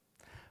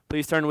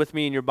Please turn with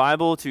me in your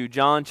Bible to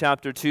John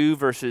chapter 2,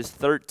 verses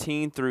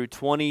 13 through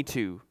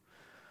 22.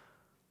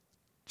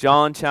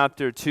 John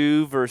chapter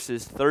 2,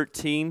 verses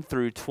 13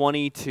 through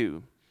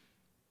 22.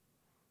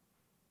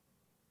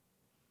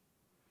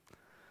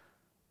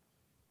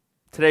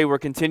 Today we're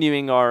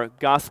continuing our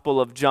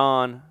Gospel of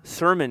John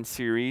sermon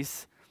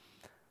series.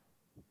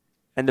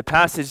 And the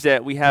passage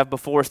that we have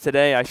before us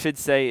today, I should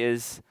say,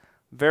 is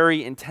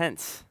very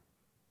intense.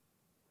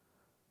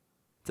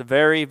 It's a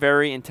very,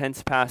 very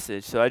intense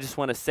passage. So I just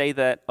want to say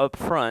that up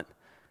front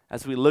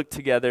as we look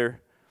together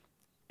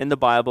in the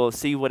Bible,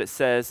 see what it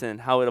says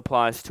and how it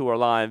applies to our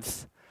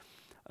lives.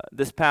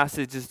 This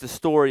passage is the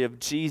story of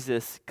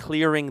Jesus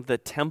clearing the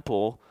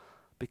temple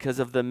because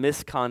of the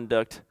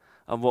misconduct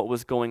of what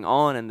was going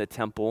on in the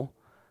temple.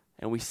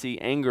 And we see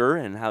anger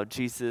and how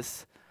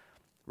Jesus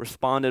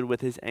responded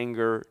with his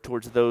anger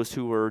towards those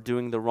who were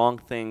doing the wrong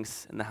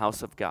things in the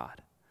house of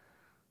God.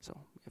 So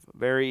we have a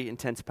very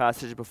intense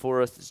passage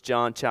before us. It's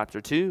John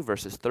chapter 2,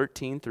 verses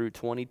 13 through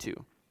 22.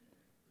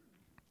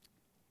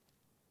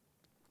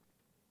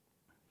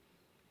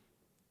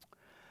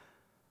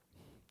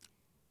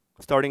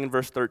 Starting in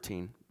verse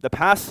 13. The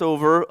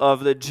Passover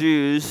of the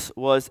Jews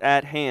was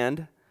at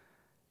hand,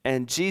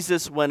 and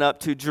Jesus went up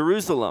to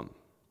Jerusalem.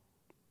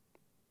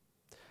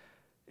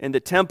 In the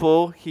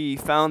temple, he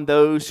found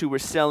those who were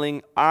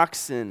selling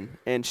oxen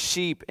and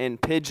sheep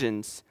and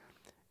pigeons,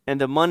 and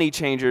the money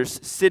changers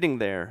sitting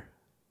there.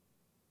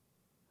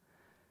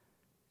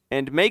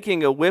 And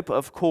making a whip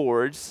of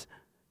cords,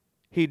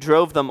 he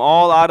drove them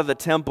all out of the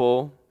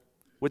temple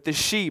with the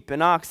sheep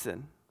and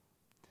oxen.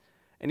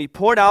 And he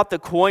poured out the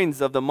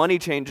coins of the money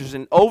changers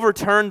and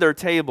overturned their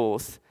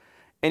tables.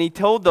 And he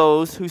told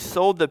those who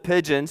sold the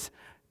pigeons,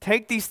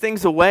 "Take these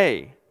things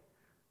away.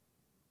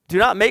 Do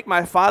not make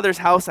my Father's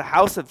house a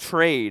house of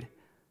trade."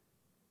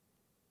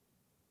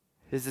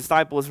 His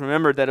disciples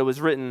remembered that it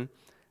was written,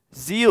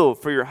 "Zeal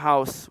for your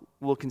house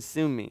will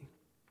consume me."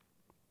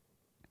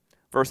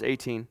 Verse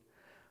 18.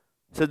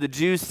 So the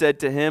Jews said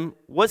to him,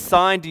 "What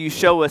sign do you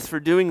show us for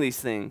doing these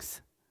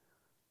things?"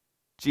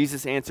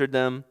 Jesus answered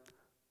them,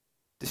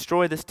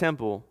 "Destroy this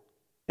temple,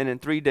 and in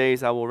 3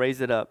 days I will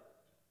raise it up."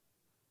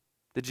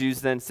 The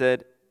Jews then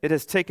said, "It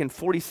has taken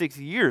 46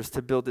 years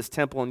to build this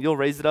temple, and you'll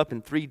raise it up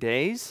in 3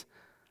 days?"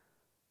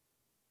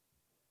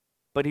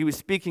 But he was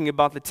speaking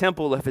about the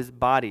temple of his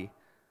body.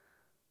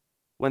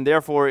 When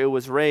therefore it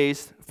was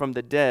raised from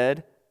the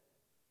dead,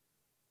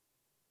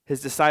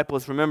 his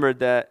disciples remembered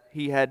that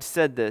he had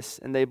said this,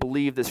 and they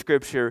believed the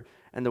scripture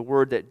and the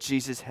word that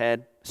Jesus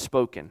had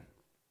spoken.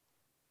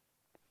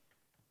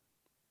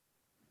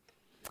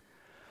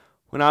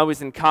 When I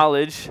was in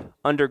college,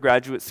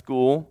 undergraduate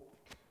school,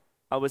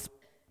 I was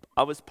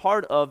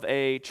part of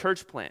a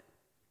church plant.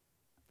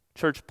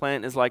 Church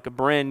plant is like a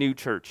brand new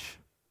church.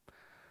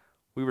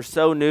 We were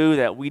so new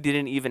that we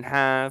didn't even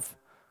have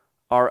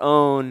our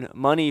own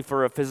money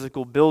for a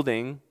physical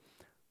building,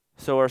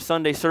 so our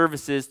Sunday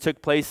services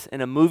took place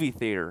in a movie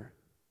theater.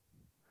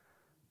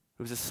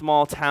 It was a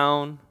small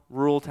town,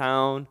 rural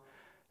town,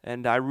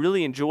 and I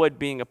really enjoyed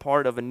being a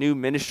part of a new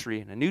ministry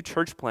and a new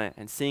church plant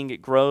and seeing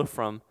it grow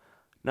from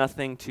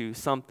nothing to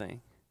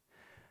something.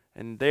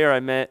 And there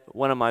I met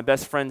one of my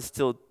best friends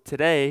still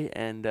today,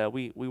 and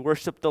we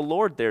worshiped the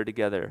Lord there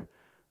together.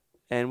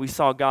 And we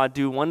saw God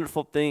do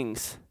wonderful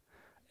things.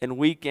 And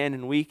week in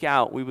and week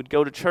out, we would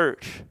go to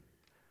church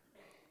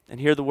and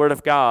hear the word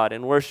of God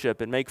and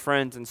worship and make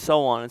friends and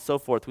so on and so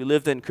forth. We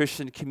lived in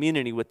Christian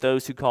community with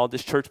those who called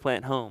this church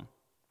plant home.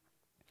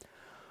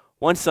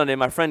 One Sunday,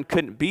 my friend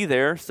couldn't be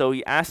there, so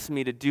he asked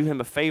me to do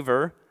him a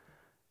favor.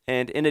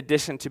 And in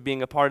addition to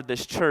being a part of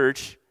this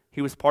church,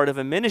 he was part of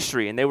a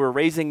ministry, and they were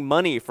raising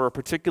money for a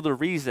particular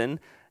reason,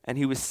 and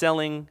he was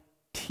selling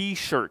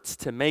T-shirts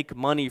to make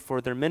money for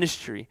their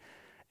ministry.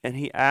 And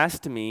he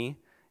asked me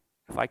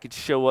if I could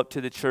show up to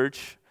the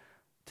church,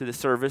 to the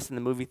service in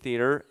the movie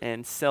theater,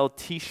 and sell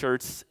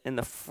T-shirts in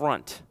the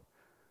front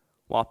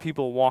while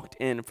people walked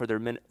in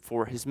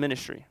for his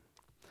ministry.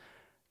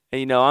 And,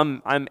 you know,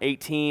 I'm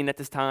 18 at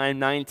this time,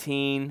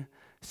 19.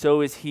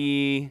 So is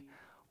he.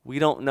 We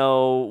don't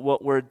know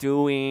what we're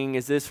doing.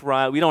 Is this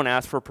right? We don't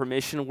ask for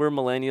permission. We're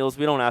millennials.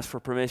 We don't ask for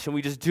permission.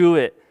 We just do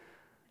it.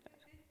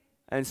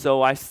 And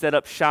so I set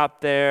up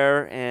shop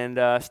there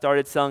and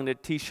started selling the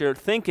T-shirt,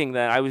 thinking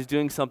that I was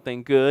doing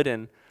something good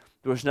and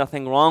there was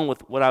nothing wrong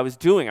with what I was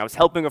doing. I was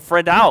helping a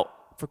friend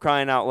out, for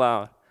crying out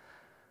loud.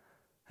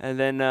 And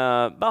then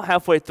about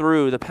halfway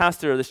through, the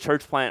pastor of this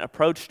church plant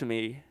approached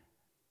me,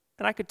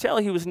 and I could tell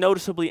he was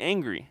noticeably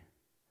angry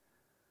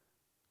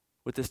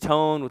with his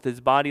tone, with his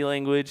body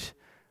language.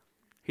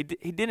 He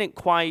didn't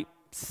quite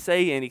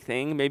say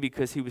anything, maybe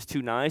because he was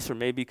too nice or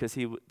maybe because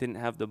he didn't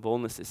have the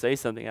boldness to say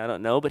something, I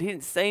don't know. But he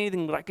didn't say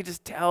anything, but I could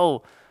just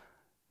tell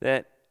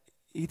that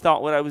he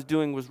thought what I was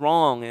doing was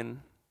wrong,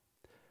 and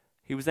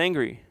he was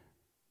angry.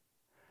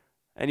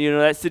 And, you know,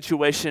 that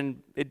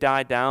situation, it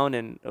died down,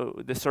 and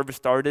the service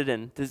started,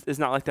 and it's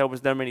not like there was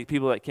that many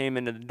people that came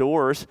into the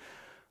doors.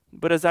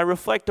 But as I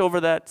reflect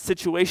over that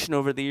situation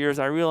over the years,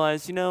 I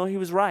realized, you know, he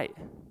was right.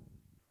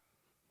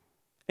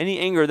 Any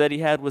anger that he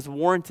had was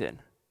warranted.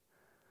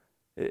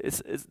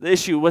 The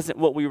issue wasn't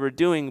what we were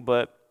doing,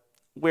 but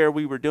where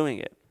we were doing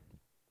it.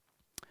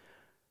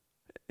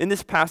 In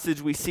this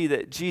passage, we see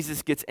that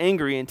Jesus gets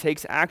angry and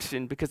takes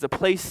action because a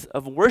place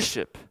of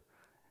worship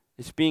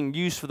is being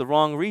used for the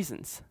wrong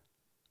reasons.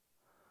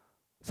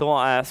 So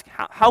I'll ask,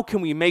 how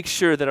can we make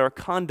sure that our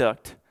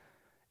conduct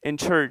in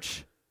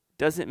church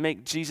doesn't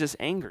make Jesus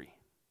angry?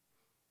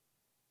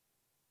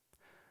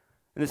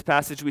 In this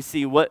passage, we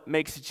see what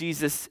makes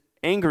Jesus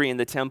angry in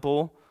the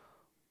temple,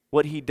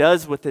 what he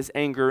does with his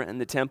anger in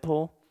the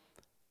temple,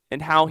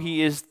 and how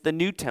he is the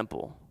new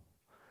temple.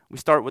 We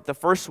start with the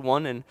first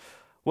one, and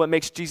what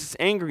makes Jesus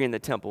angry in the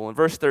temple. In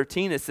verse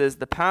 13, it says,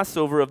 the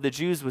Passover of the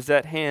Jews was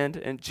at hand,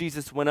 and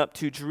Jesus went up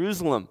to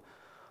Jerusalem.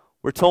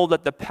 We're told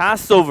that the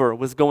Passover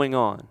was going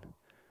on.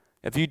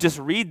 If you just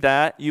read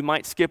that, you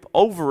might skip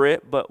over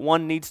it, but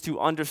one needs to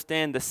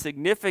understand the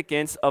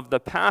significance of the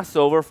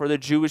Passover for the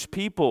Jewish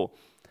people.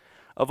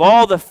 Of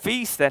all the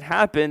feasts that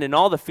happened and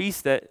all the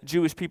feasts that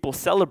Jewish people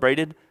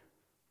celebrated,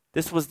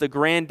 this was the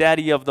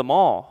granddaddy of them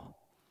all.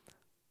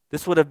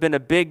 This would have been a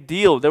big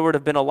deal. There would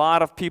have been a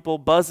lot of people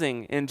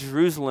buzzing in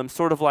Jerusalem,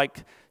 sort of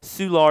like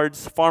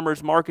Soulard's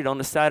Farmer's Market on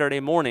a Saturday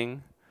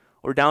morning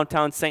or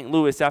downtown St.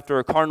 Louis after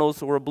a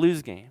Cardinals or a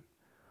Blues game.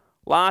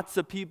 Lots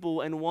of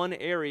people in one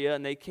area,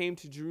 and they came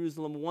to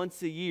Jerusalem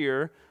once a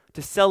year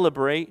to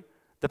celebrate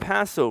the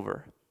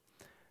Passover.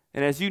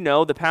 And as you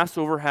know, the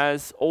Passover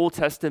has Old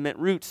Testament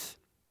roots.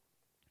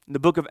 In the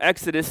book of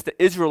Exodus,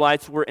 the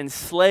Israelites were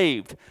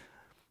enslaved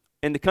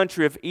in the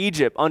country of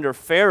Egypt under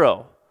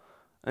Pharaoh.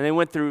 And they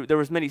went through, there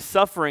was many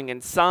suffering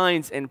and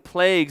signs and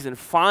plagues, and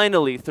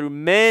finally, through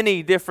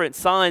many different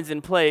signs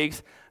and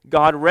plagues,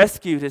 God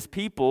rescued his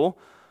people.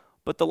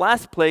 But the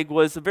last plague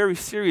was a very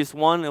serious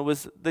one. It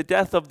was the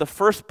death of the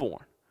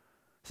firstborn.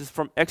 This is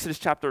from Exodus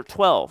chapter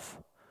 12.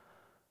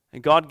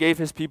 And God gave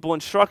his people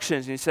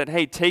instructions, and he said,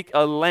 hey, take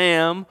a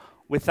lamb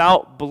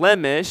without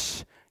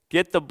blemish,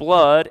 get the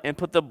blood, and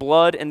put the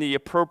blood in the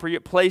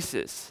appropriate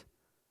places.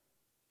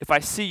 If I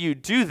see you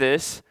do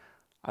this,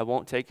 I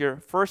won't take your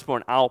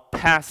firstborn. I'll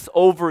pass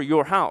over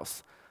your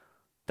house.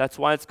 That's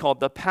why it's called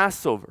the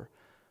Passover.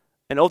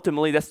 And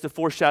ultimately, that's to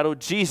foreshadow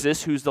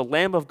Jesus, who's the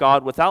Lamb of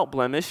God without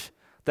blemish,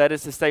 that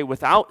is to say,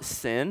 without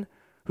sin,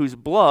 whose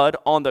blood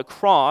on the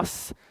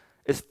cross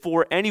is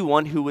for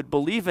anyone who would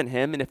believe in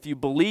him. And if you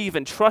believe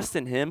and trust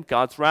in him,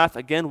 God's wrath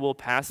again will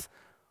pass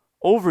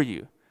over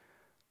you.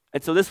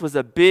 And so this was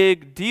a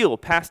big deal,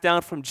 passed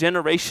down from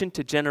generation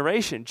to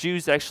generation.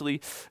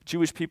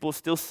 Jewish people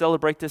still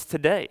celebrate this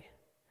today.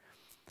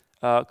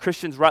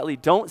 Christians rightly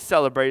don't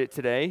celebrate it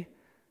today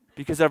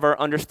because of our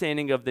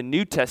understanding of the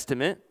New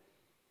Testament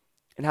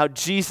and how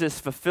Jesus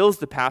fulfills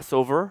the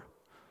Passover.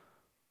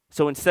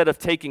 So instead of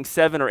taking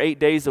 7 or 8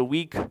 days a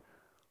week,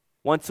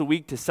 once a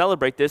week to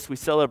celebrate this, we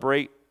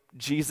celebrate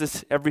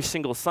Jesus every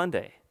single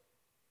Sunday.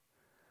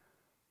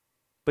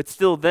 But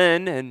still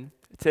then and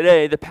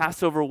today, the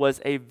Passover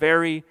was a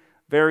very,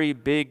 very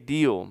big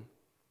deal.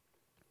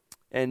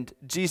 And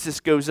Jesus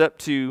goes up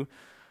to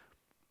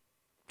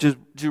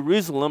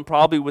Jerusalem,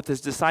 probably with his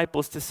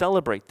disciples, to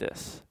celebrate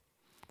this.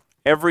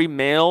 Every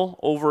male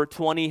over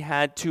 20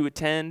 had to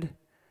attend.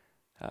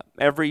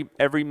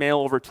 Every male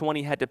over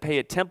 20 had to pay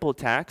a temple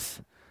tax.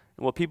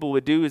 And what people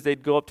would do is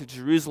they'd go up to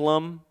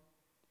Jerusalem,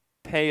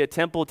 pay a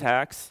temple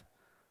tax.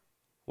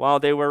 While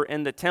they were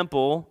in the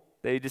temple,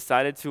 they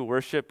decided to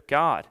worship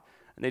God.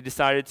 And they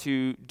decided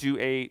to do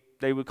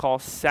they would call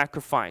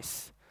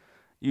sacrifice.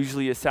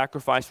 Usually a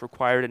sacrifice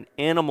required an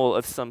animal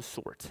of some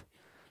sort.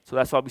 So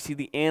that's why we see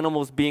the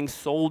animals being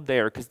sold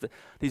there, because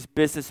these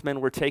businessmen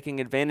were taking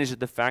advantage of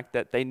the fact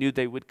that they knew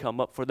they would come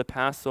up for the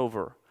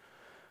Passover.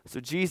 So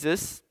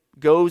Jesus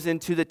goes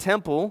into the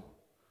temple,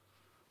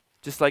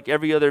 just like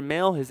every other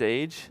male his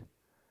age,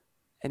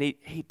 and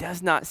he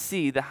does not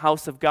see the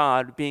house of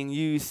God being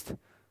used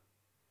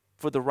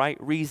for the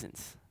right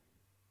reasons.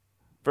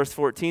 Verse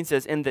 14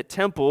 says, in the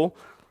temple,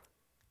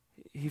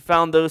 he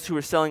found those who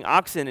were selling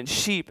oxen and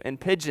sheep and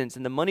pigeons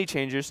and the money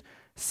changers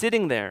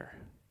sitting there.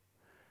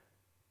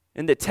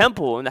 In the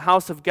temple, in the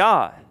house of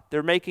God,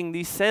 they're making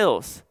these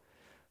sales.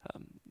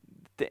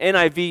 The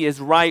NIV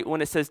is right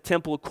when it says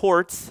temple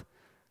courts,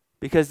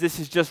 because this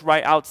is just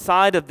right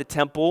outside of the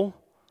temple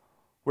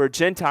where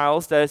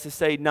Gentiles, that is to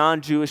say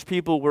non-Jewish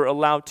people, were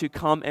allowed to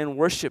come and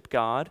worship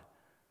God.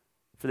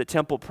 For the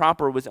temple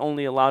proper was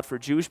only allowed for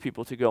Jewish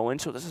people to go in.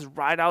 So this is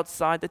right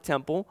outside the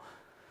temple.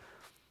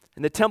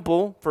 And the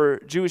temple, for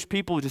Jewish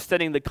people, just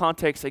studying the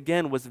context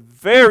again, was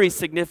very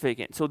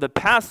significant. So the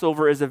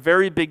Passover is a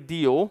very big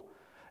deal,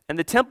 and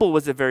the temple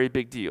was a very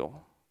big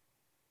deal.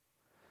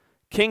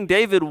 King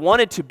David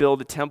wanted to build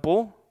a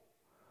temple,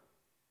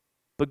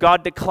 but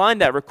God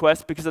declined that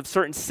request because of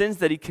certain sins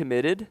that he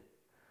committed.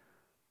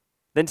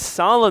 Then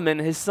Solomon,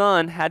 his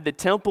son, had the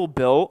temple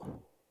built.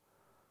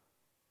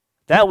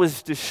 That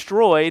was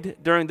destroyed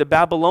during the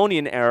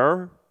Babylonian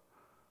era.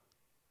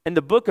 In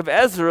the book of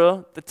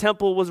Ezra, the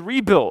temple was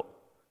rebuilt,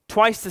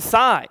 twice the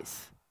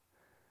size.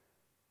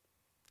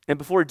 And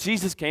before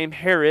Jesus came,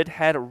 Herod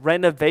had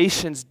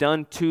renovations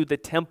done to the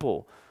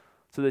temple.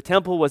 So the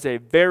temple was a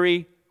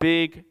very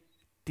big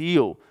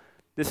deal.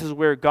 This is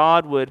where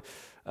God would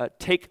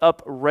take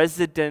up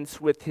residence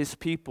with his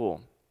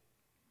people.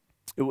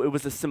 It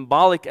was a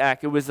symbolic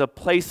act. It was a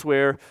place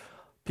where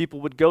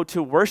people would go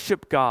to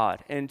worship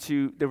God, and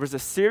there was a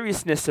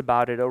seriousness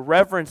about it, a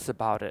reverence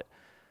about it.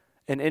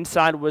 And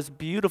inside was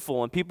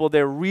beautiful, and people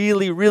there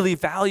really, really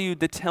valued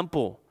the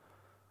temple.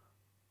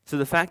 So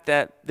the fact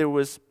that there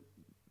was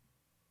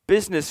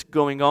business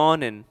going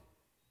on and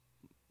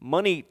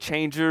money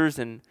changers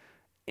and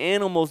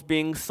animals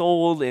being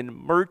sold and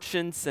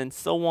merchants and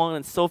so on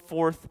and so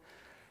forth,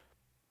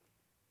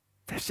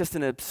 that's just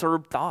an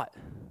absurd thought.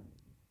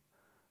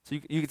 So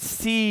you could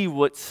see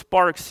what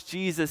sparks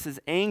Jesus'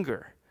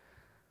 anger.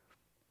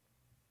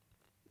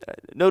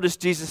 Notice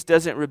Jesus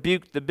doesn't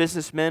rebuke the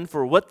businessmen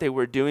for what they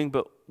were doing,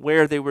 but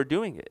where they were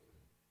doing it.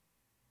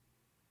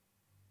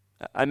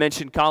 I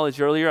mentioned college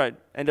earlier. I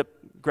ended up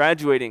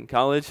graduating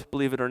college,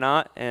 believe it or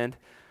not, and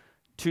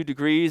 2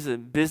 degrees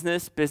in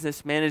business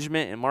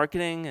management, and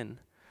marketing. And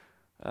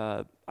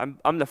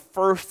I'm the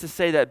first to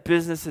say that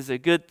business is a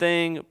good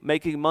thing,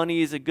 making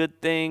money is a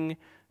good thing,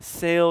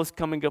 sales,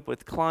 coming up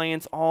with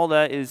clients, all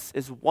that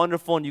is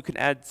wonderful, and you can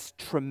add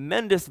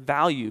tremendous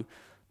value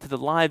to the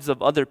lives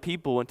of other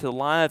people and to the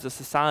lives of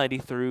society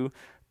through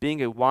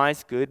being a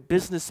wise, good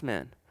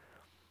businessman.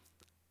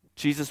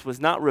 Jesus was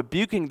not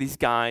rebuking these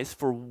guys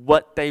for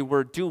what they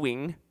were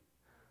doing,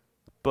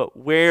 but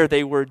where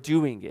they were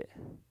doing it.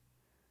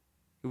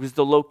 It was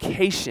the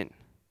location.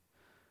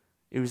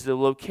 It was the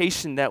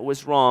location that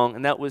was wrong,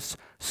 and that was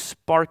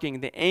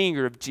sparking the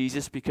anger of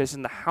Jesus, because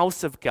in the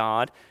house of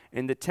God,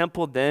 in the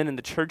temple then, in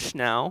the church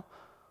now,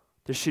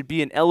 there should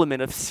be an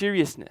element of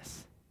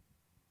seriousness.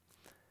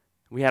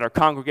 We had our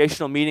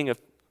congregational meeting a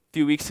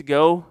few weeks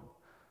ago.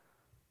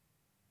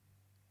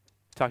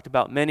 Talked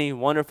about many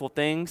wonderful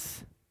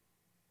things.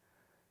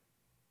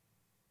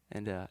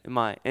 And in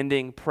my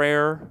ending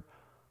prayer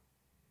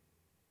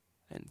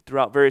and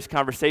throughout various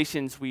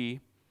conversations,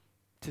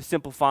 to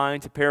simplify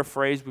and to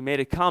paraphrase, we made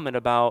a comment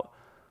about,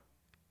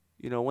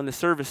 when the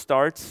service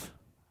starts,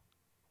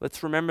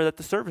 let's remember that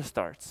the service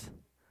starts.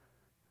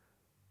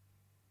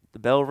 The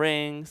bell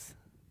rings,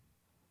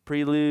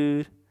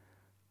 prelude,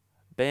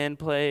 band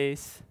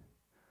plays.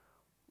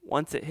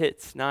 Once it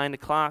hits 9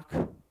 o'clock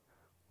or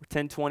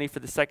 10:20 for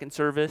the second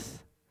service,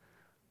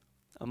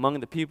 among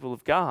the people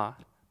of God,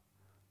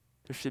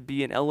 there should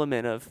be an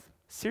element of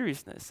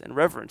seriousness and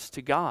reverence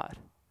to God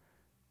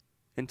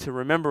and to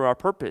remember our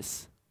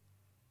purpose,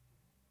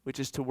 which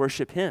is to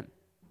worship him.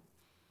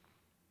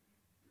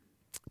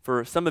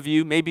 For some of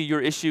you, maybe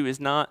your issue is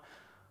not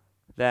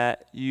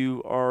that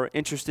you are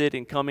interested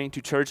in coming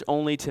to church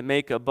only to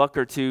make a buck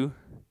or two,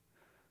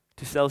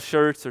 to sell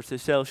shirts or to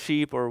sell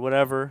sheep or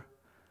whatever.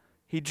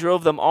 He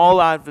drove them all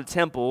out of the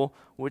temple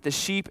with the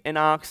sheep and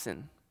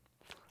oxen.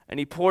 And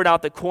he poured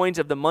out the coins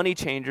of the money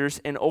changers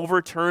and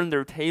overturned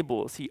their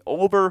tables. He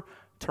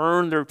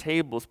overturned their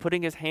tables,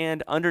 putting his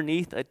hand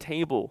underneath a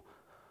table,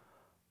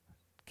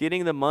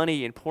 getting the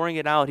money and pouring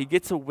it out. He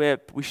gets a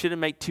whip. We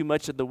shouldn't make too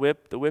much of the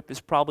whip. The whip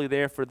is probably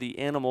there for the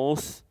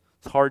animals.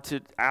 It's hard to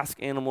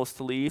ask animals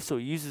to leave, so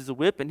he uses a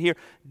whip. And here,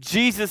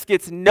 Jesus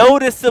gets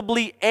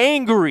noticeably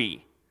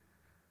angry.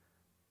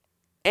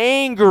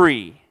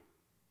 Angry.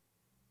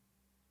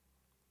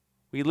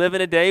 We live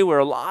in a day where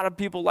a lot of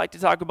people like to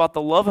talk about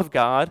the love of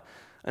God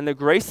and the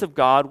grace of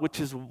God, which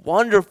is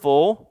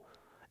wonderful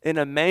and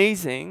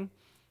amazing.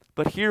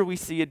 But here we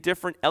see a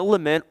different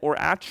element or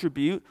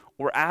attribute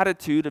or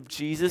attitude of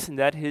Jesus, and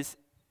that is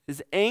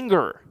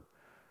anger.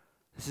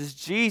 This is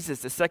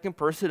Jesus, the second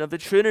person of the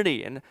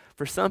Trinity. And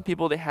for some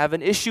people, they have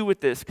an issue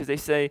with this because they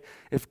say,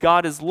 if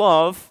God is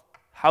love,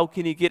 how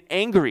can he get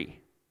angry?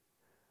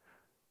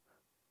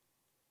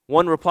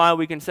 One reply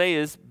we can say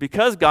is,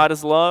 because God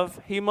is love,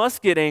 he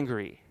must get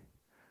angry.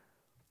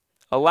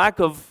 A lack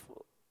of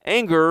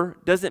anger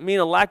doesn't mean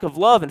a lack of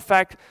love. In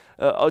fact,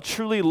 a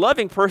truly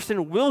loving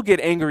person will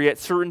get angry at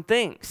certain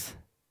things.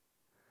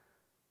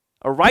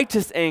 A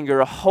righteous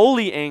anger, a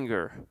holy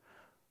anger.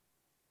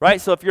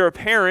 Right? So if you're a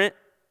parent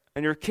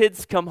and your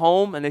kids come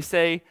home and they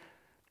say,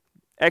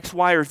 X,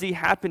 Y, or Z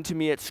happened to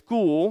me at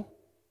school,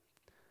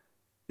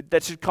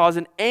 that should cause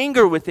an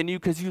anger within you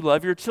because you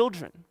love your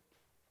children.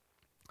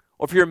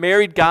 Or if you're a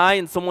married guy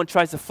and someone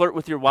tries to flirt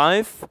with your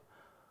wife,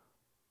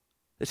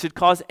 that should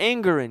cause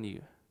anger in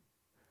you.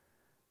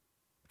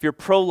 If you're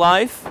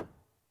pro-life,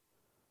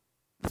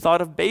 the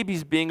thought of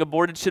babies being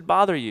aborted should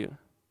bother you.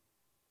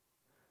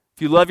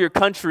 If you love your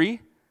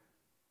country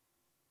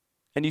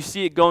and you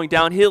see it going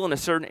downhill in a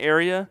certain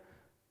area,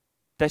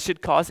 that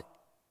should cause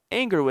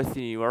anger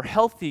within you, or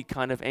healthy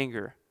kind of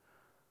anger.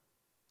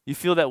 You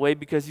feel that way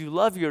because you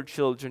love your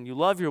children, you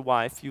love your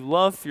wife, you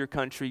love your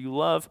country, you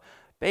love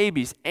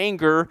babies.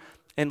 Anger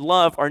and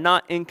love are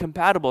not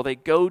incompatible. They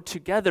go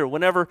together.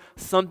 Whenever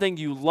something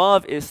you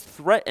love is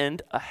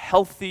threatened, a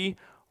healthy,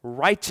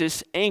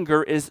 righteous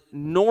anger is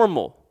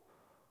normal.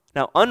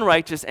 Now,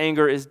 unrighteous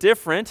anger is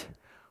different,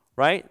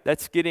 right?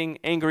 That's getting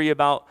angry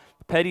about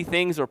petty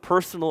things or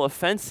personal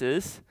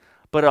offenses.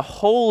 But a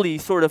holy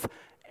sort of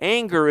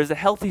anger is a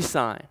healthy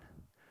sign.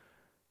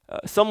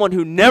 Someone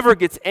who never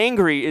gets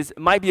angry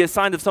might be a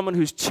sign of someone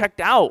who's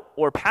checked out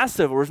or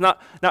passive or is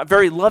not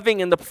very loving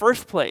in the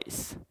first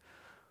place.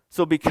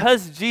 So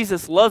because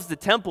Jesus loves the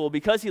temple,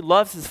 because he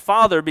loves his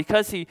Father,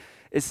 because he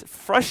is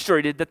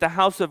frustrated that the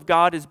house of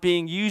God is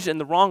being used in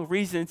the wrong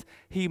reasons,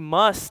 he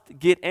must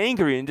get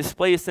angry and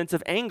display a sense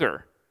of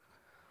anger.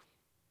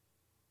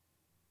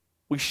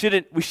 We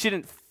shouldn't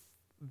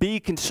be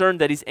concerned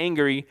that he's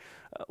angry.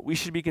 We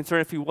should be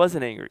concerned if he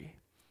wasn't angry.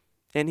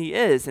 And he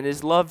is, and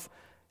his love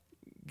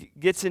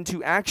gets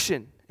into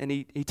action, and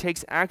he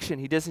takes action.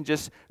 He doesn't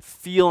just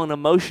feel an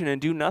emotion and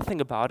do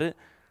nothing about it,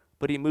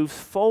 but he moves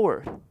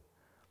forward.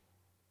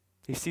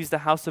 He sees the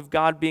house of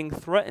God being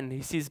threatened.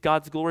 He sees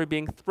God's glory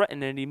being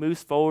threatened, and he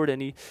moves forward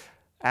and he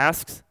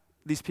asks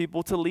these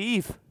people to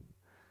leave.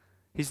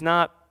 He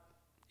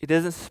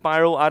doesn't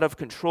spiral out of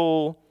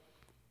control.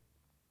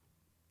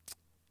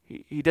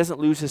 He doesn't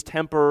lose his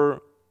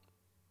temper,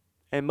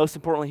 and most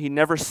importantly, he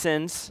never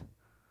sins.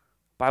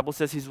 The Bible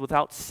says he's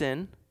without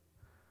sin,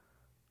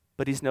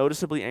 but he's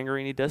noticeably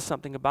angry and he does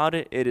something about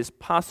it. It is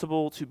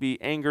possible to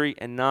be angry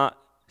and not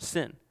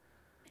sin.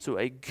 So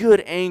a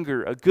good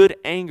anger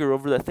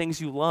over the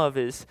things you love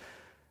is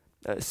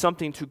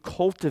something to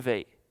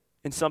cultivate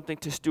and something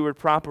to steward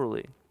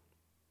properly.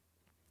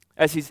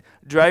 As he's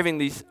driving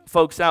these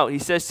folks out, he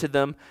says to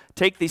them,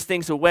 "Take these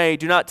things away.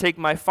 Do not take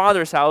my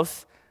Father's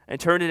house and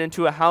turn it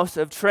into a house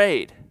of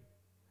trade."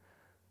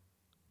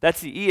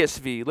 That's the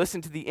ESV.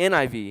 Listen to the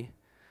NIV.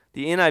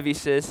 The NIV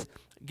says,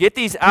 "Get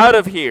these out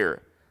of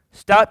here.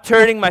 Stop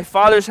turning my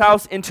Father's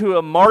house into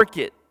a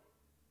market."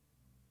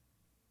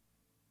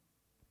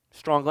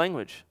 Strong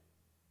language.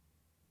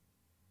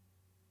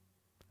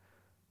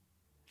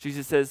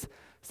 Jesus says,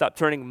 "Stop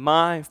turning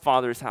my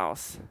Father's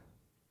house."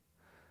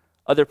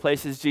 Other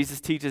places,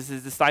 Jesus teaches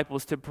his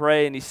disciples to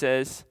pray, and he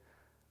says,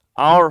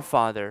 "Our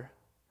Father."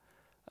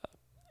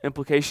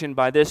 Implication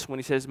by this, when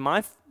he says,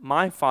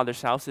 my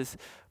Father's house, is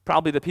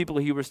probably the people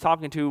he was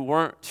talking to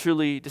weren't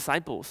truly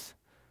disciples.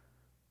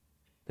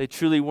 They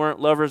truly weren't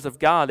lovers of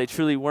God. They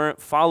truly weren't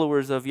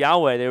followers of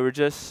Yahweh. They were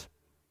just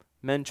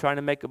men trying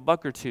to make a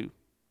buck or two.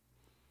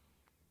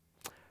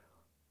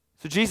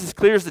 So Jesus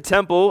clears the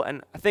temple,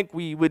 and I think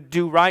we would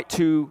do right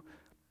to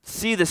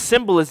see the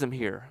symbolism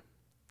here.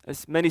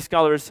 As many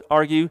scholars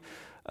argue,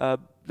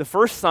 the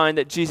first sign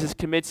that Jesus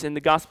commits in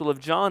the Gospel of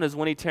John is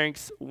when he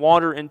turns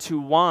water into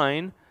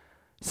wine.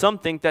 Some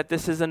think that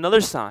this is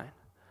another sign.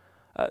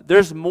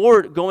 There's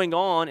more going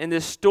on in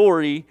this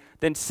story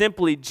than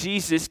simply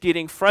Jesus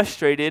getting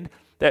frustrated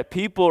that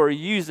people are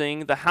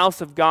using the house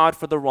of God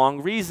for the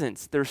wrong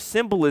reasons. There's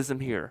symbolism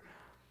here.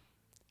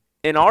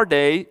 In our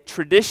day,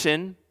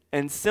 tradition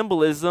and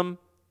symbolism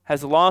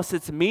has lost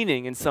its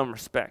meaning in some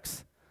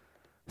respects.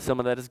 Some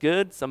of that is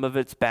good, some of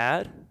it's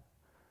bad,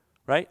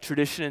 right?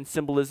 Tradition and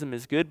symbolism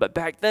is good, but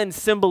back then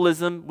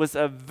symbolism was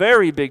a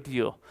very big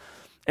deal.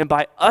 And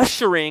by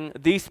ushering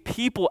these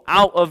people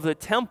out of the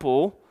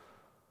temple,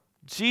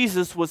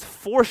 Jesus was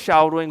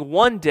foreshadowing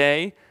one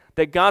day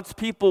that God's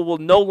people will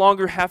no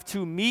longer have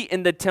to meet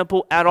in the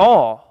temple at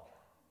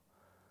all.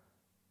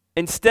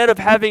 Instead of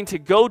having to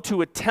go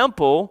to a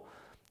temple,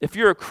 if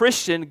you're a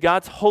Christian,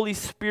 God's Holy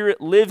Spirit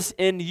lives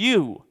in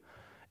you.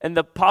 And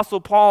the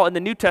Apostle Paul in the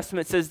New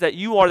Testament says that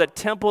you are the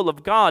temple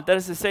of God. That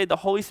is to say, the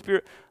Holy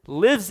Spirit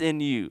lives in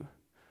you.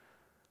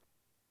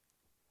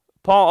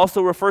 Paul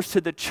also refers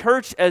to the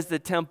church as the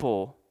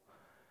temple.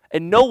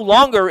 And no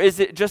longer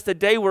is it just a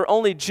day where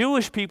only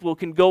Jewish people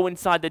can go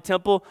inside the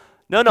temple.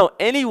 No,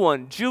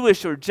 anyone,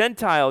 Jewish or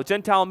Gentile.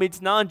 Gentile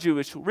means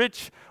non-Jewish,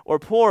 rich or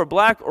poor,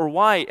 black or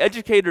white,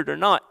 educated or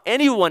not.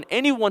 Anyone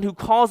who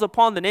calls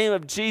upon the name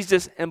of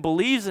Jesus and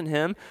believes in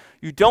him,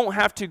 you don't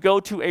have to go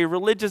to a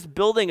religious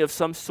building of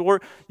some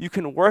sort. You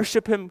can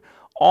worship him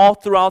all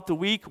throughout the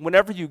week.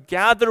 Whenever you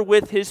gather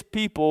with his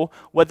people,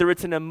 whether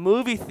it's in a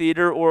movie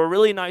theater or a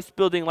really nice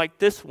building like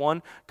this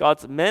one,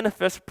 God's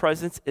manifest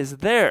presence is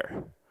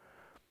there.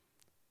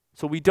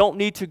 So we don't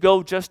need to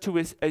go just to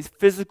a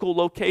physical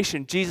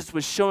location. Jesus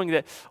was showing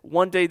that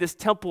one day this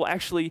temple,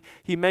 actually,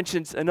 he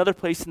mentions another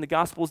place in the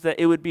Gospels that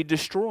it would be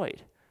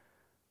destroyed.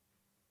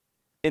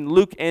 In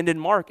Luke and in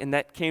Mark, and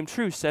that came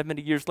true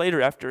 70 years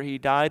later after he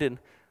died and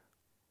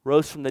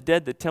rose from the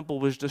dead, the temple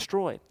was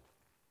destroyed.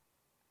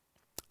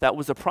 That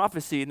was a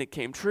prophecy and it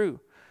came true.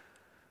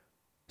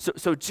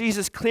 So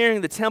Jesus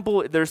clearing the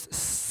temple, there's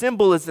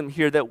symbolism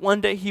here that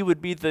one day he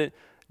would be the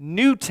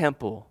new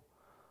temple.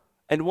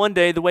 And one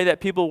day, the way that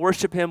people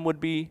worship him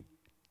would be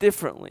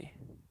differently.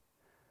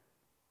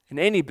 In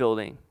any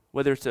building,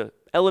 whether it's an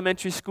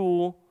elementary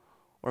school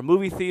or a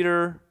movie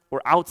theater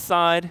or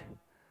outside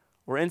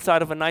or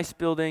inside of a nice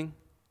building,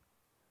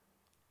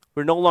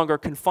 we're no longer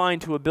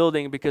confined to a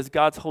building because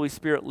God's Holy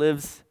Spirit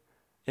lives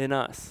in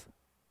us.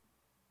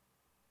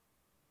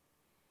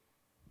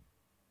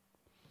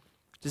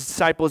 The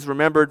disciples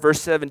remembered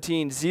verse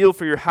 17, "Zeal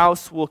for your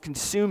house will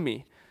consume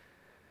me."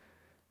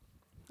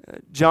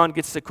 John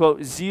gets the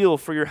quote, "Zeal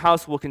for your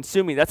house will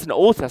consume me." That's an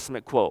Old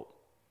Testament quote.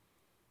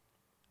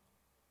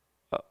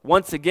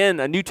 Once again,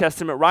 a New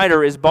Testament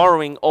writer is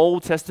borrowing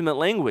Old Testament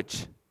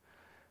language.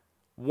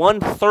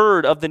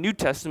 1/3 of the New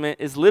Testament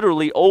is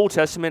literally Old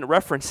Testament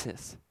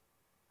references.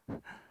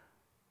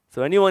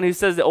 So anyone who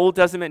says the Old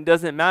Testament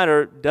doesn't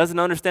matter doesn't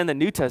understand the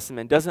New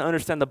Testament, doesn't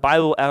understand the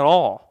Bible at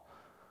all.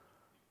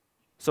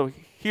 So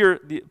here,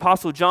 the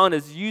Apostle John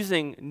is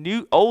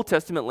using Old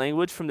Testament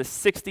language from the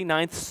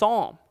 69th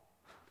Psalm.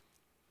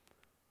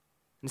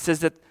 It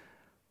says that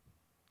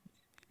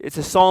it's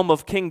a psalm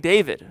of King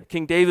David.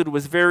 King David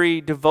was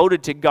very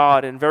devoted to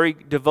God and very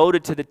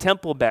devoted to the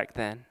temple back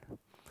then.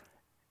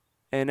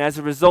 And as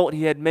a result,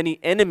 he had many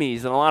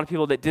enemies and a lot of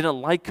people that didn't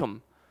like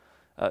him.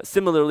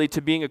 Similarly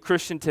to being a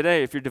Christian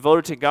today, if you're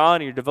devoted to God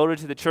and you're devoted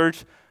to the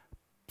church,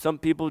 some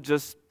people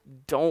just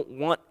don't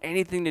want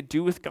anything to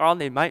do with God.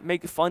 They might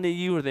make fun of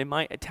you or they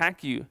might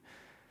attack you.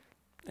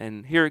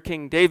 And here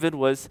King David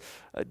was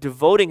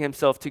devoting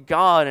himself to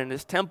God and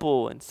his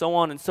temple and so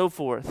on and so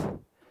forth.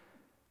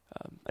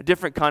 A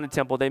different kind of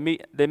temple. They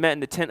met in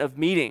the tent of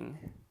meeting.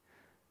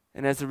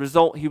 And as a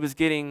result, he was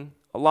getting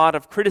a lot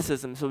of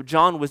criticism. So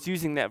John was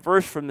using that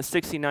verse from the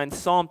 69th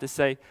Psalm to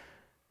say,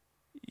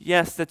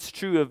 yes, that's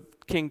true of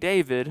King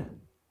David,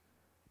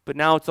 but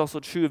now it's also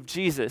true of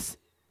Jesus,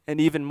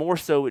 and even more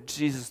so with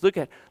Jesus. Look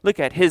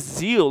at his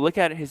zeal. Look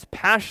at his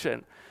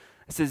passion.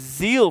 It says,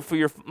 zeal for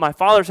my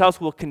Father's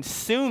house will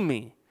consume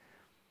me.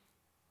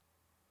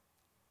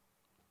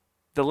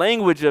 The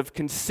language of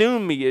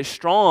consume me is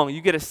strong. You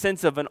get a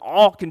sense of an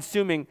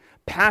all-consuming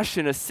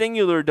passion, a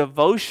singular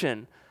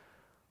devotion,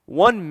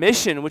 one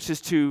mission, which is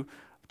to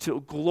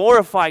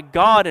glorify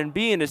God and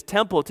be in his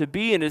temple, to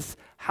be in his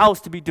house,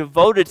 to be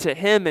devoted to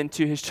him and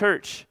to his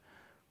church.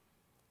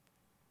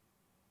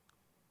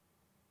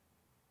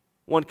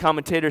 One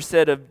commentator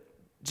said of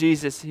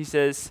Jesus, he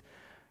says,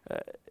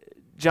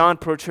 John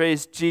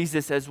portrays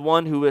Jesus as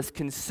one who is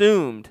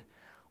consumed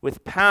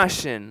with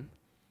passion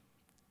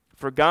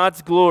for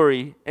God's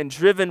glory and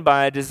driven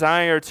by a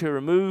desire to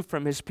remove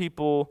from his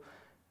people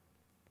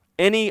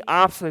any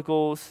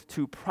obstacles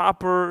to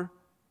proper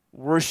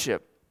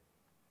worship.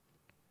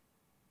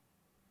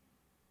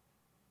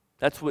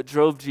 That's what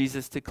drove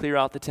Jesus to clear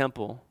out the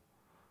temple.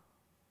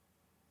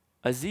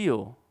 A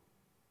zeal,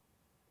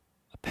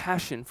 a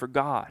passion for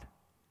God.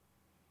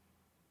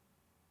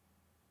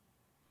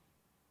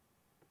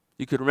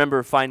 You could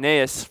remember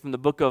Phinehas from the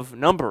book of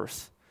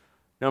Numbers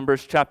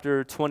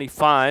chapter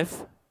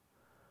 25.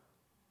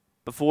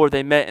 Before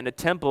they met in a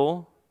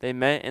temple, they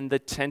met in the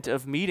tent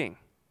of meeting.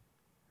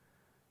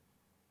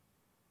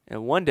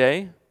 And one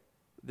day,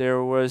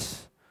 there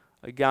was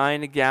a guy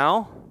and a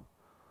gal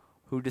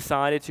who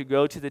decided to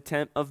go to the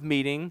tent of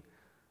meeting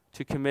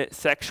to commit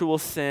sexual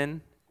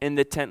sin in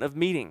the tent of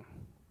meeting.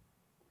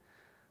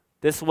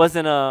 This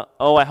wasn't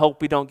I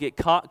hope we don't get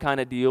caught kind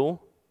of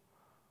deal,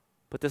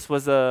 but this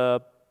was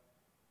a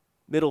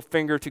middle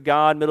finger to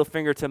God, middle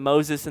finger to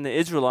Moses and the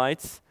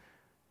Israelites,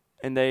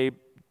 and they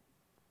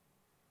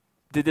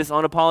did this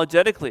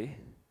unapologetically.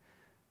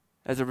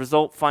 As a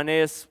result,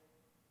 Phinehas,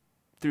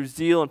 through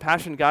zeal and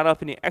passion, got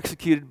up and he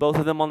executed both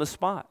of them on the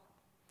spot.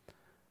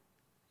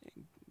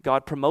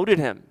 God promoted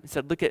him. He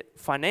said, look at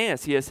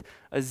Phinehas. He has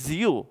a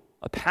zeal,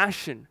 a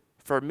passion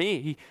for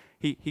me.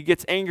 He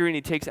gets angry and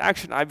he takes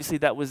action. Obviously,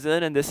 that was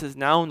then and this is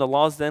now, and the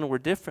laws then were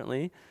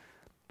differently.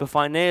 But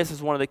Phinehas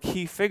is one of the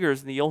key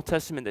figures in the Old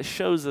Testament that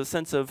shows a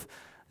sense of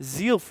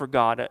zeal for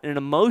God, an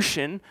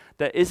emotion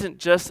that isn't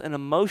just an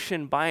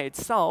emotion by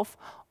itself,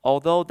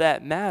 although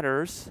that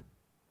matters,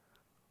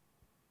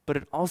 but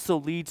it also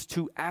leads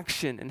to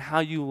action in how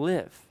you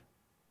live.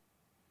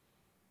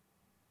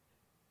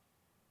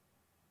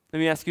 Let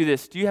me ask you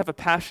this. Do you have a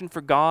passion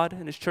for God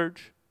and his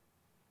church?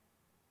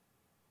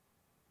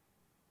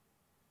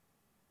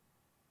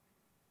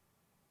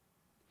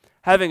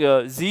 Having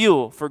a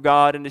zeal for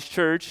God and his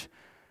church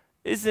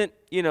isn't,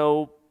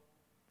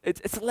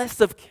 it's less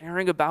of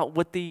caring about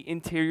what the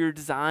interior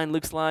design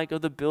looks like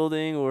of the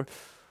building, or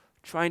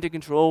trying to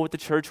control what the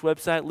church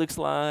website looks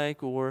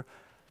like, or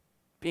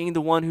being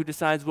the one who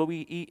decides what we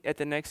eat at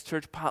the next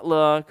church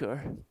potluck,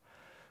 or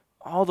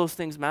all those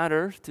things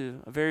matter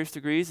to various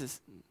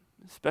degrees,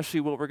 especially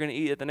what we're going to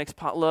eat at the next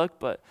potluck.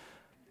 But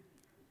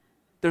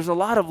there's a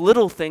lot of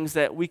little things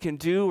that we can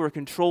do or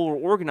control or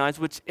organize,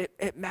 which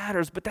it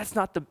matters, but that's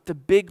not the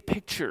big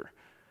picture.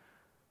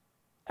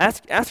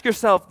 Ask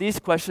yourself these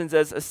questions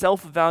as a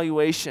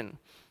self-evaluation.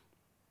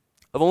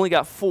 I've only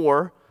got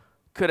 4.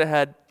 Could have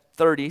had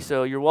 30,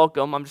 so you're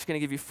welcome. I'm just going to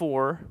give you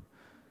 4.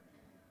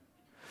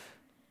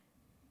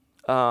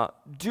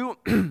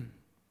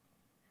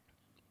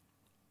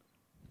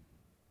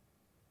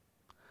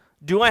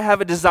 Do I have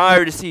a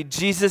desire to see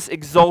Jesus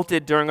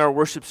exalted during our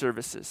worship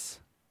services?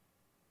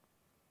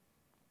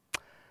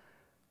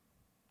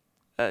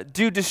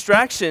 Do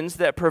distractions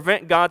that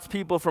prevent God's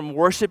people from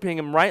worshiping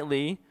him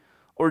rightly,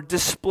 or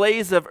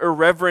displays of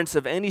irreverence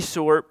of any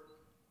sort,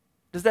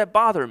 does that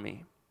bother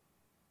me?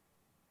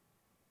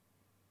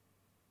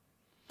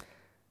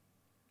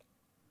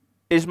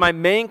 Is my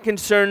main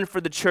concern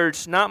for the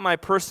church not my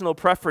personal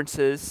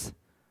preferences,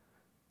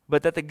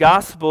 but that the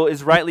gospel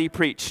is rightly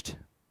preached?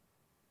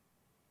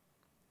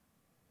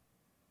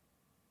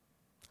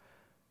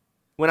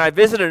 When I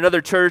visit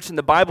another church and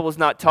the Bible is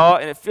not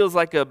taught and it feels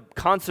like a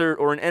concert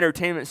or an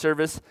entertainment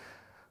service,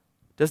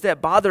 does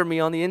that bother me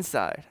on the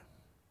inside?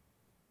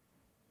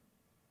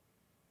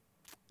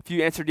 If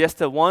you answered yes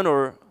to one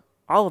or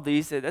all of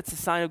these, that's a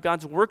sign of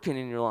God's working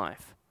in your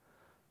life.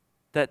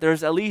 That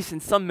there's at least in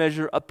some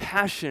measure a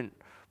passion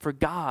for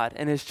God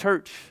and His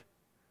church.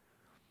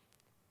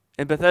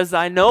 And Bethesda,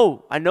 I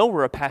know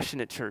we're a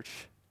passionate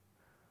church.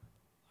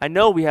 I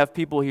know we have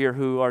people here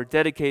who are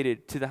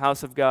dedicated to the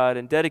house of God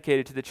and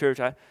dedicated to the church.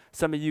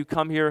 Some of you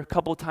come here a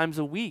couple times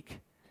a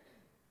week.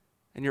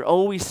 And you're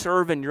always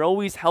serving, you're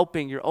always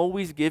helping, you're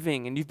always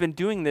giving. And you've been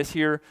doing this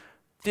here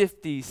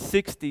 50,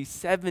 60,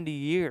 70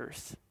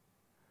 years.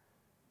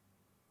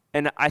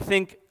 And I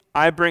think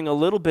I bring a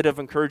little bit of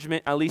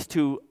encouragement, at least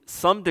to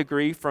some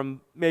degree,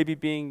 from maybe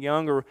being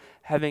young or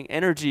having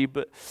energy.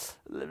 But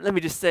let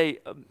me just say,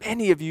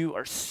 many of you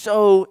are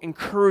so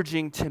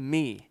encouraging to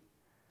me.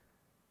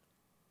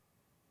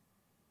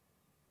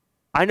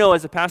 I know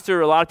as a pastor,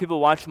 a lot of people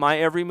watch my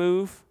every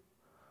move,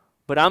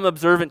 but I'm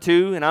observant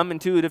too, and I'm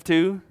intuitive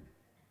too,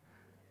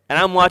 and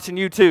I'm watching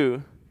you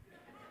too.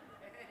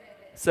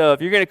 So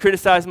if you're going to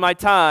criticize my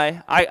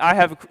tie,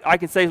 I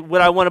can say what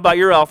I want about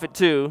your outfit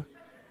too.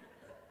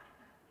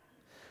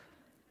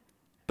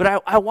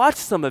 But I watch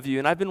some of you,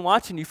 and I've been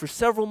watching you for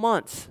several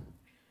months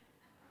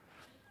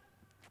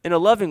in a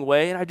loving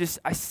way, and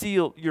I see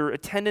your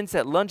attendance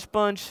at Lunch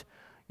Bunch,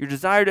 your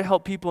desire to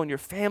help people in your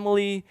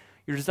family,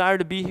 your desire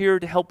to be here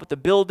to help with the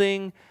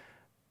building,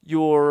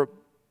 your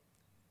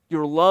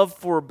love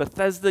for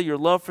Bethesda, your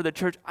love for the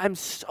church. I'm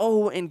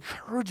so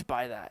encouraged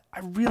by that.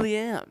 I really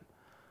am.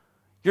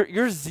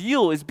 Your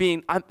zeal is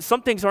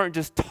some things aren't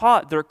just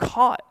taught, they're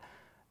caught.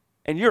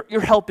 And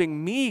you're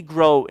helping me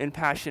grow in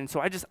passion.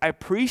 So I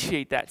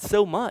appreciate that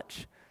so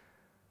much.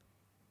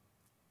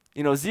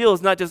 You know, zeal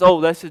is not just,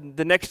 that's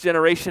the next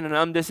generation and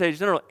I'm this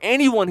age. No,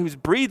 anyone who's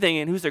breathing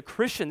and who's a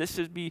Christian, this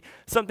should be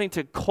something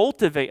to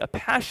cultivate, a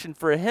passion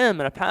for Him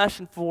and a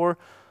passion for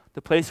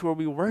the place where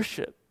we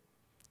worship.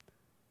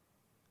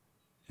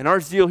 And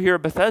our zeal here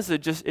at Bethesda,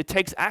 it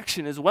takes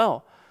action as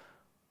well.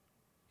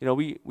 You know,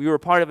 we were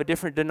part of a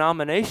different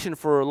denomination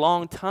for a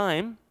long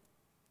time.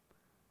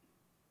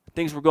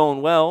 Things were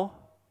going well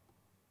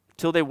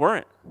until they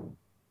weren't.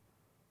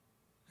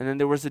 And then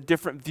there was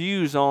different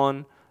views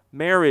on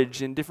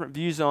marriage and different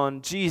views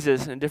on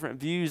Jesus and different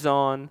views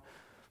on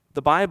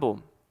the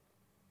Bible.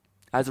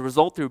 As a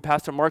result, through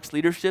Pastor Mark's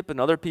leadership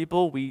and other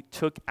people, we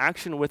took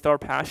action with our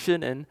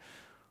passion and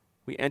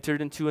we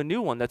entered into a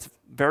new one that's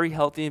very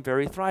healthy and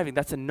very thriving.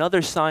 That's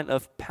another sign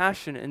of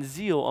passion and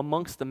zeal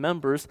amongst the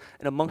members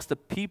and amongst the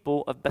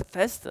people of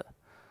Bethesda.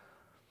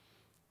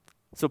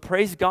 So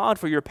praise God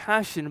for your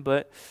passion,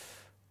 but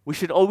we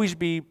should always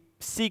be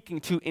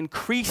seeking to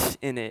increase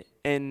in it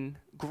and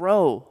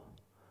grow.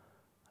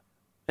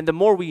 And the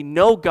more we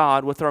know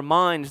God with our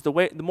minds, the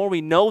more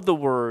we know the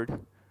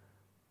Word,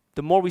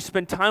 the more we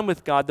spend time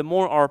with God, the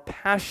more our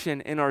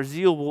passion and our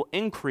zeal will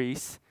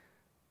increase,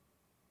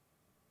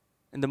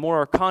 and the more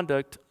our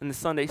conduct in the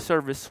Sunday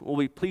service will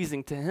be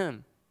pleasing to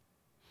Him.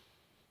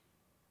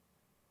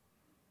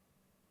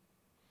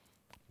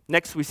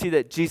 Next, we see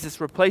that Jesus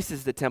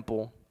replaces the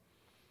temple.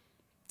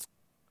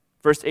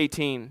 Verse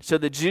 18, so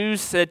the Jews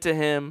said to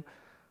Him,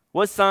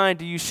 what sign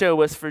do you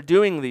show us for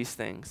doing these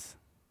things?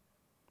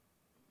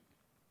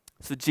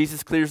 So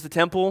Jesus clears the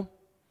temple,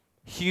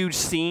 huge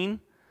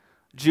scene.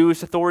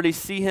 Jewish authorities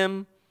see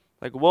Him,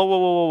 like,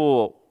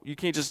 whoa. You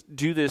can't just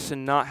do this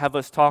and not have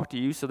us talk to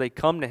you. So they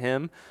come to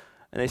Him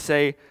and they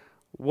say,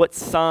 what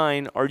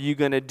sign are you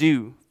going to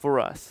do for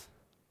us?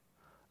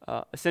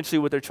 Essentially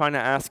what they're trying to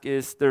ask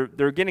is,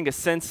 they're getting a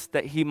sense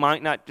that He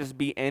might not just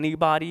be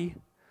anybody.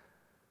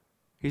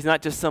 He's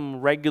not just some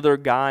regular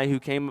guy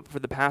who came up for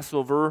the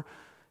Passover.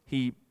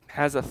 He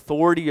has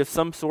authority of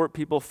some sort.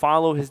 People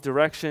follow His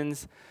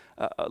directions.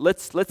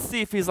 Let's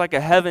see if He's like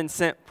a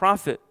heaven-sent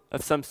prophet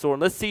of some sort.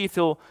 Let's see if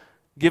He'll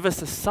give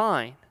us a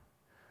sign.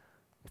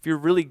 If you're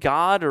really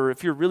God or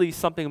if you're really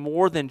something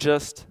more than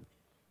just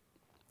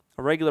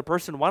a regular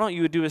person, why don't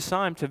you do a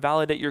sign to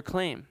validate your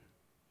claim?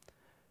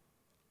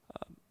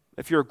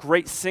 If you're a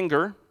great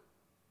singer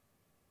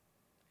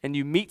and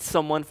you meet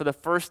someone for the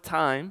first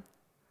time,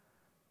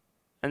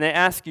 and they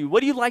ask you,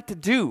 what do you like to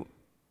do?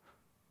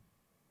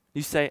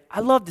 You say,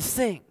 I love to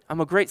sing.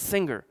 I'm a great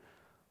singer.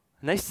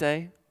 And they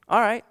say, all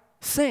right,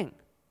 sing.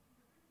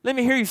 Let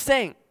me hear you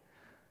sing.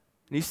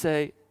 And you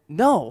say,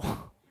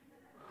 no.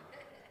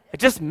 I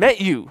just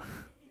met you.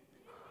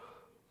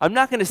 I'm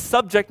not going to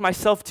subject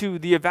myself to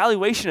the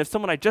evaluation of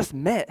someone I just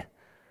met.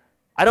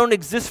 I don't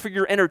exist for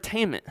your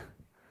entertainment.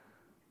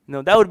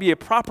 No, that would be a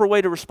proper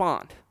way to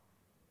respond.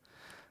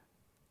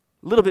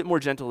 A little bit more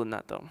gentle than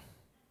that, though.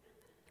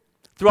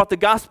 Throughout the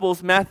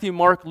Gospels, Matthew,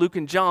 Mark, Luke,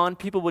 and John,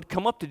 people would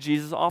come up to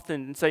Jesus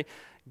often and say,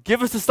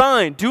 give us a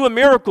sign, do a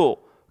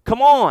miracle,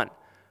 come on.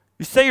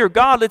 You say you're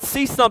God, let's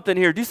see something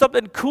here, do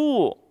something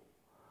cool.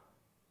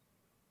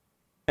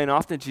 And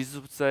often Jesus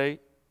would say,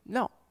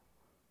 no.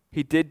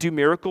 He did do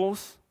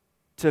miracles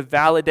to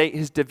validate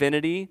His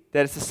divinity,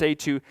 that is to say,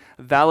 to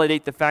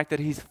validate the fact that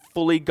He's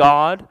fully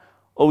God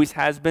always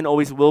has been,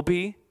 always will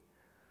be.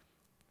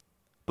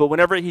 But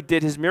whenever he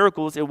did his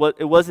miracles, it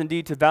was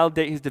indeed to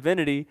validate his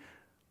divinity,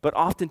 but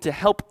often to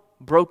help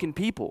broken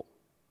people.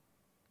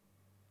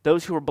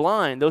 Those who were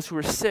blind, those who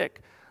were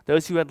sick,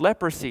 those who had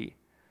leprosy,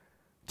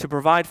 to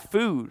provide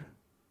food,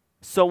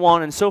 so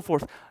on and so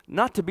forth,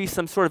 not to be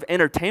some sort of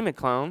entertainment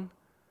clown.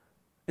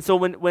 And so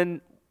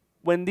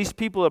when these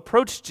people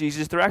approach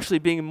Jesus, they're actually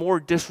being more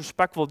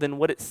disrespectful than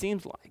what it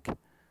seems like.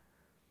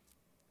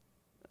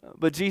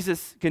 But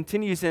Jesus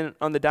continues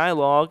on the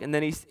dialogue, and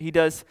then he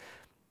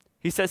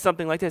says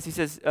something like this. He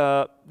says,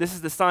 this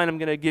is the sign I'm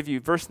going to give you.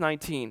 Verse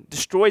 19,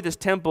 destroy this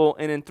temple,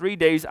 and in 3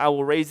 days I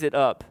will raise it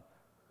up.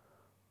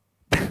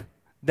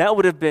 That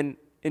would have been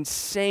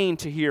insane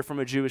to hear from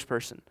a Jewish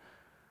person.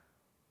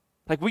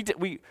 Like we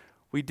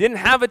didn't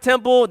have a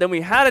temple, then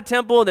we had a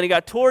temple, then it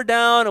got torn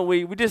down, and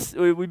we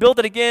built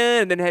it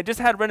again, and then had just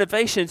had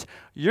renovations.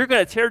 You're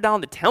going to tear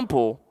down the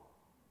temple?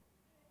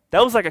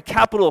 That was like a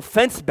capital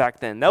offense back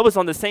then. That was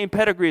on the same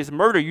pedigree as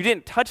murder. You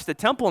didn't touch the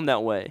temple in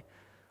that way.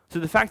 So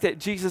the fact that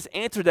Jesus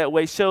answered that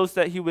way shows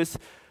that he was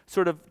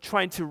sort of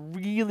trying to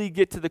really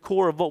get to the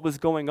core of what was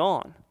going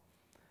on.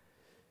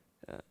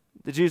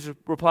 The Jews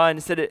replied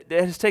and said, it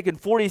has taken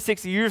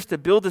 46 years to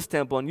build this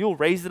temple, and you'll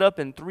raise it up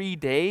in 3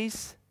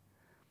 days?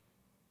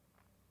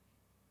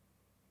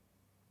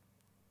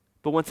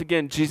 But once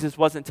again, Jesus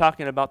wasn't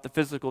talking about the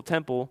physical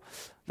temple.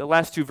 The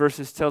last 2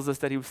 verses tells us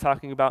that he was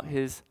talking about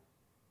his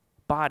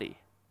body,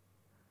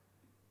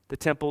 the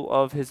temple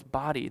of his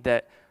body,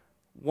 that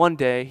one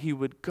day he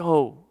would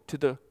go to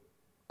the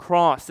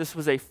cross. This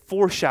was a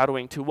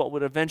foreshadowing to what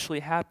would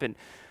eventually happen,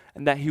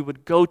 and that he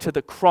would go to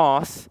the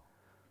cross,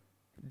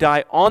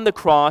 die on the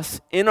cross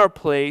in our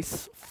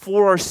place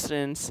for our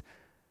sins,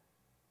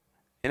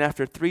 and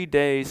after 3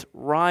 days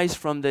rise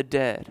from the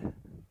dead.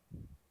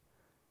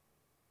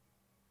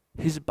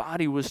 His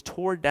body was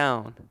torn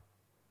down,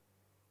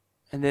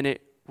 and then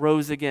it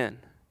rose again.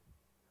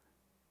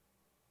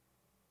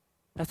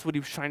 That's what he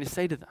was trying to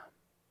say to them.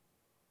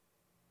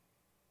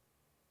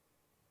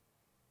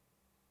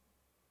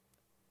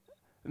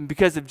 And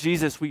because of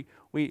Jesus, we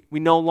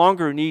no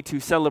longer need to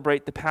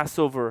celebrate the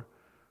Passover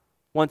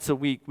once a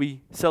week.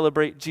 We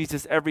celebrate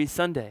Jesus every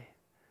Sunday.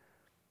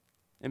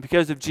 And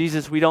because of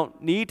Jesus, we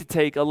don't need to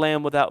take a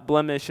lamb without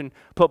blemish and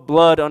put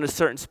blood on a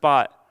certain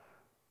spot.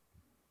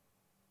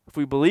 If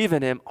we believe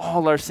in him,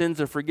 all our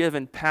sins are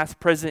forgiven, past,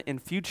 present,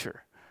 and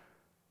future.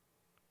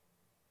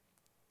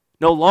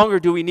 No longer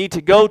do we need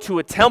to go to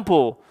a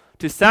temple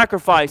to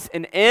sacrifice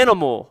an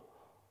animal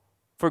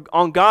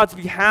on God's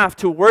behalf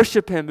to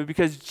worship him. But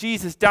because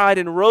Jesus died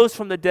and rose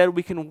from the dead,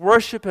 we can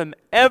worship him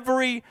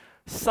every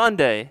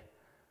Sunday.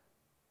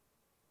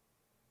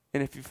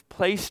 And if you've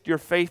placed your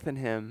faith in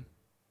him,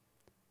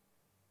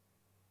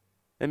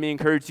 let me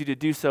encourage you to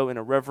do so in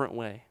a reverent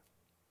way.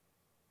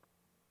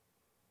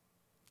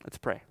 Let's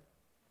pray.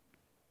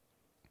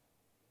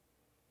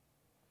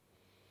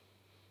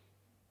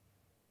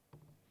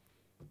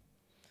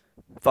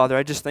 Father,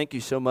 I just thank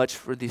you so much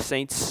for the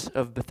saints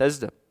of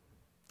Bethesda.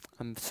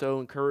 I'm so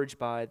encouraged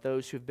by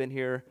those who've been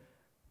here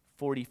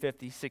 40,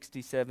 50,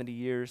 60, 70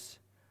 years.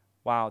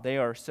 Wow, they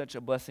are such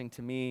a blessing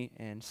to me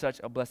and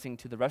such a blessing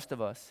to the rest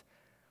of us.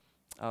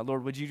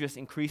 Lord, would you just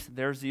increase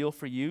their zeal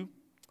for you?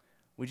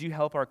 Would you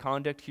help our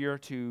conduct here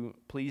to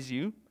please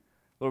you?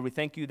 Lord, we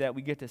thank you that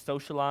we get to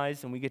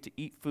socialize and we get to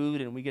eat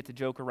food and we get to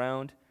joke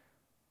around.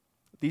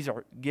 These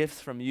are gifts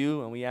from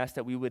you, and we ask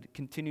that we would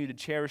continue to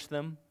cherish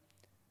them.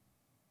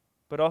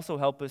 But also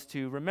help us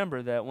to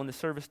remember that when the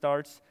service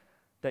starts,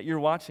 that you're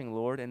watching,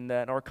 Lord, and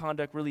that our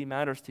conduct really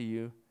matters to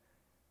you.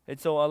 And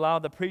so allow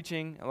the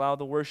preaching, allow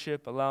the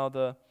worship,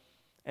 allow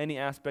any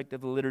aspect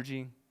of the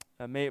liturgy.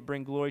 May it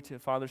bring glory to the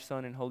Father,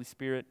 Son, and Holy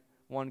Spirit,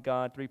 one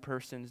God, 3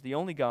 persons, the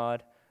only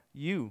God,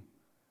 you.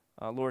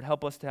 Lord,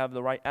 help us to have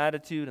the right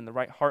attitude and the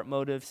right heart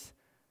motives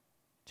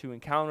to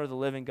encounter the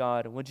living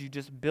God. And would you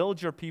just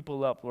build your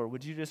people up, Lord?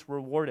 Would you just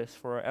reward us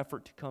for our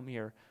effort to come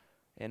here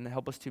and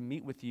help us to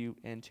meet with you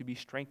and to be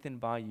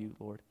strengthened by you,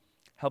 Lord?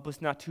 Help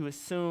us not to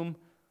assume.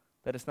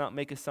 Let us not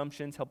make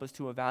assumptions. Help us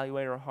to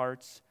evaluate our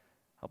hearts.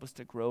 Help us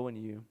to grow in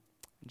you.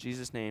 In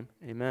Jesus' name,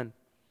 amen.